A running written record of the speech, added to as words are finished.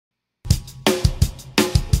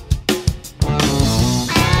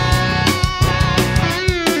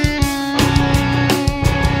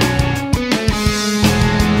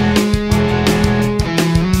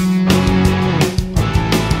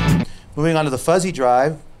on to the fuzzy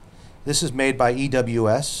drive. This is made by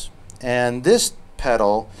EWS, and this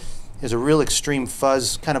pedal is a real extreme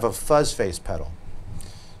fuzz, kind of a fuzz face pedal.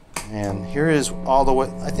 And here is all the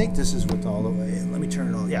way, I think this is with all the way, let me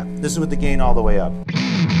turn it on. Yeah, this is with the gain all the way up.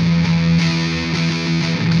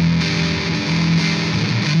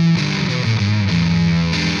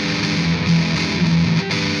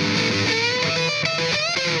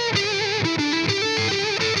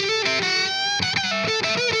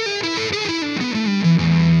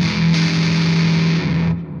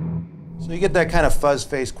 So you get that kind of fuzz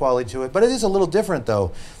face quality to it, but it is a little different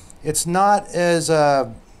though. It's not as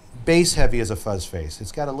bass heavy as a fuzz face.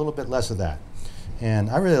 It's got a little bit less of that, and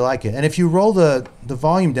I really like it. And if you roll the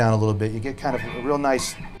volume down a little bit, you get kind of a real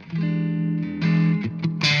nice.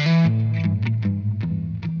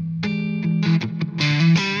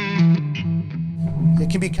 It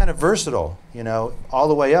can be kind of versatile, you know, all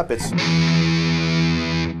the way up. It's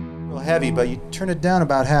real heavy, but you turn it down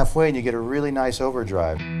about halfway and you get a really nice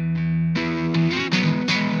overdrive.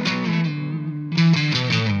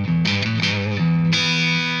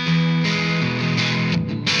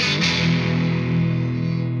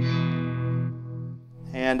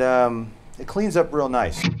 And it cleans up real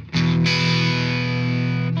nice.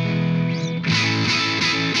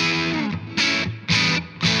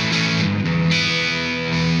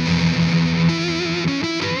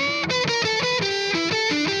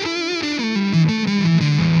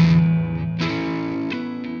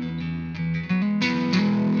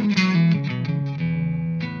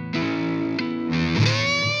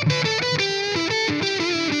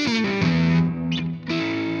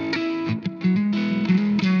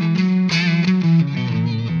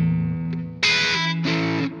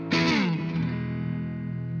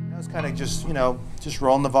 Kind of just, you know, just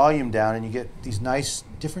rolling the volume down and you get these nice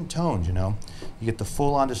different tones, you know. You get the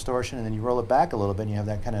full on distortion and then you roll it back a little bit and you have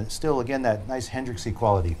that kind of, still again, that nice Hendrixy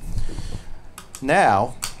quality.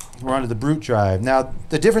 Now, we're onto the brute drive. Now,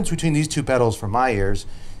 the difference between these two pedals for my ears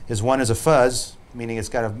is one is a fuzz, meaning it's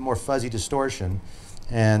got a more fuzzy distortion,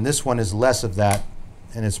 and this one is less of that,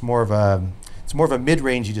 and it's more of a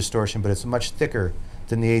mid-rangey distortion, but it's much thicker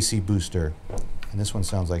than the AC booster. And this one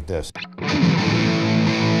sounds like this.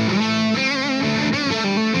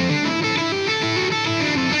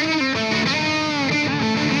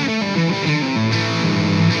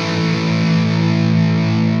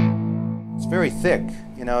 Very thick,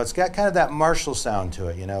 you know, it's got kind of that Marshall sound to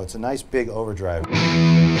it, you know, it's a nice big overdrive.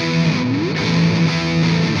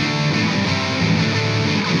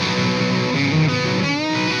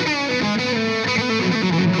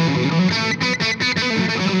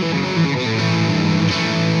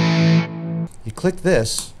 You click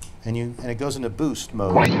this and it goes into boost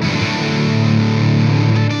mode.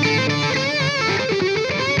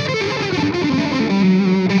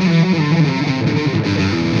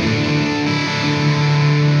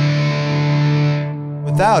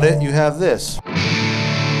 Without it, you have this.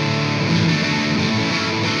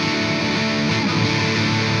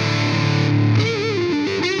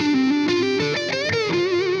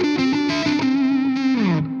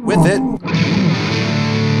 With it,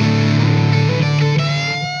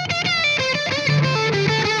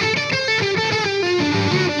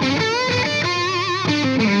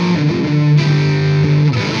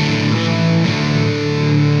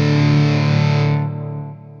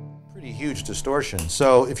 huge distortion.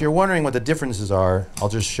 So if you're wondering what the differences are, I'll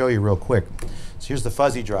just show you real quick. So here's the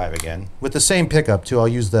fuzzy drive again. With the same pickup too, I'll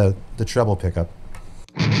use the treble pickup.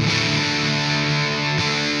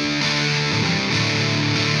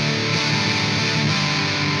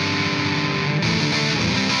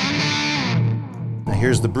 Now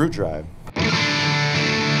here's the brute drive.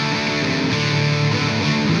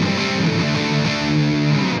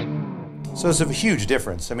 So it's a huge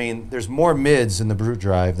difference. I mean, there's more mids in the brute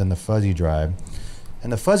drive than the fuzzy drive.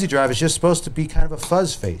 And the fuzzy drive is just supposed to be kind of a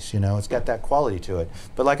fuzz face, you know, it's got that quality to it.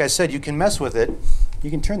 But like I said, you can mess with it. You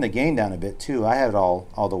can turn the gain down a bit too. I have it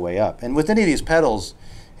all the way up. And with any of these pedals,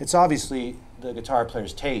 it's obviously the guitar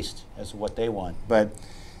player's taste as to what they want. But,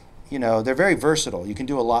 you know, they're very versatile. You can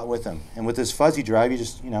do a lot with them. And with this fuzzy drive, you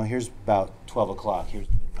just, you know, here's about 12 o'clock. Here's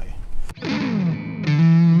midway.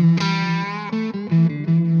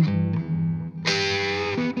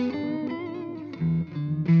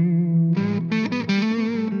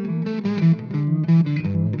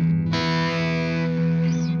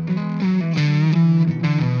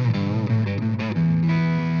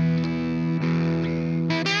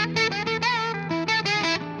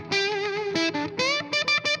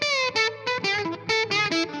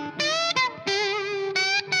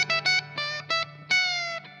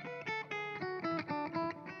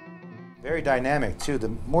 Very dynamic too. The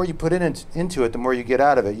more you put into it, the more you get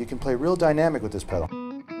out of it. You can play real dynamic with this pedal.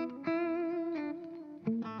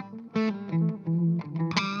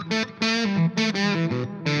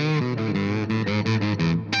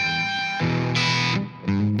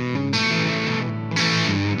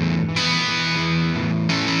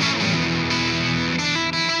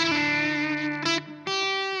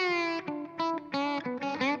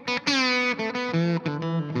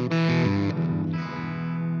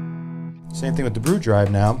 Same thing with the brute drive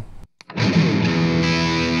now.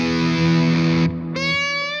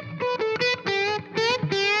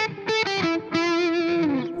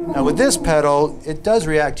 Now with this pedal, it does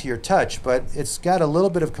react to your touch, but it's got a little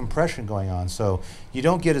bit of compression going on, so you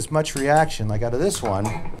don't get as much reaction like out of this one.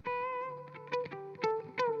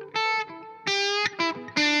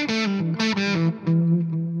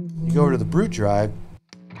 You go over to the brute drive.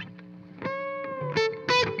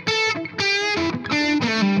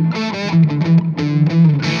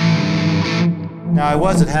 Now I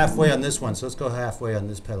was at halfway on this one, so let's go halfway on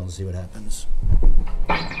this pedal and see what happens.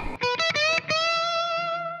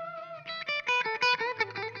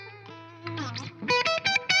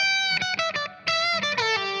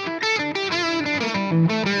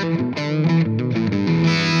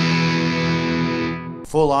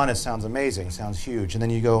 Full on, it sounds amazing, it sounds huge. And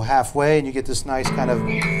then you go halfway and you get this nice kind of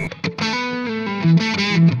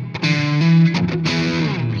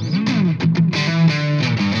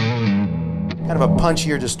a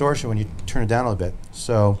punchier distortion when you turn it down a little bit.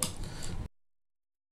 So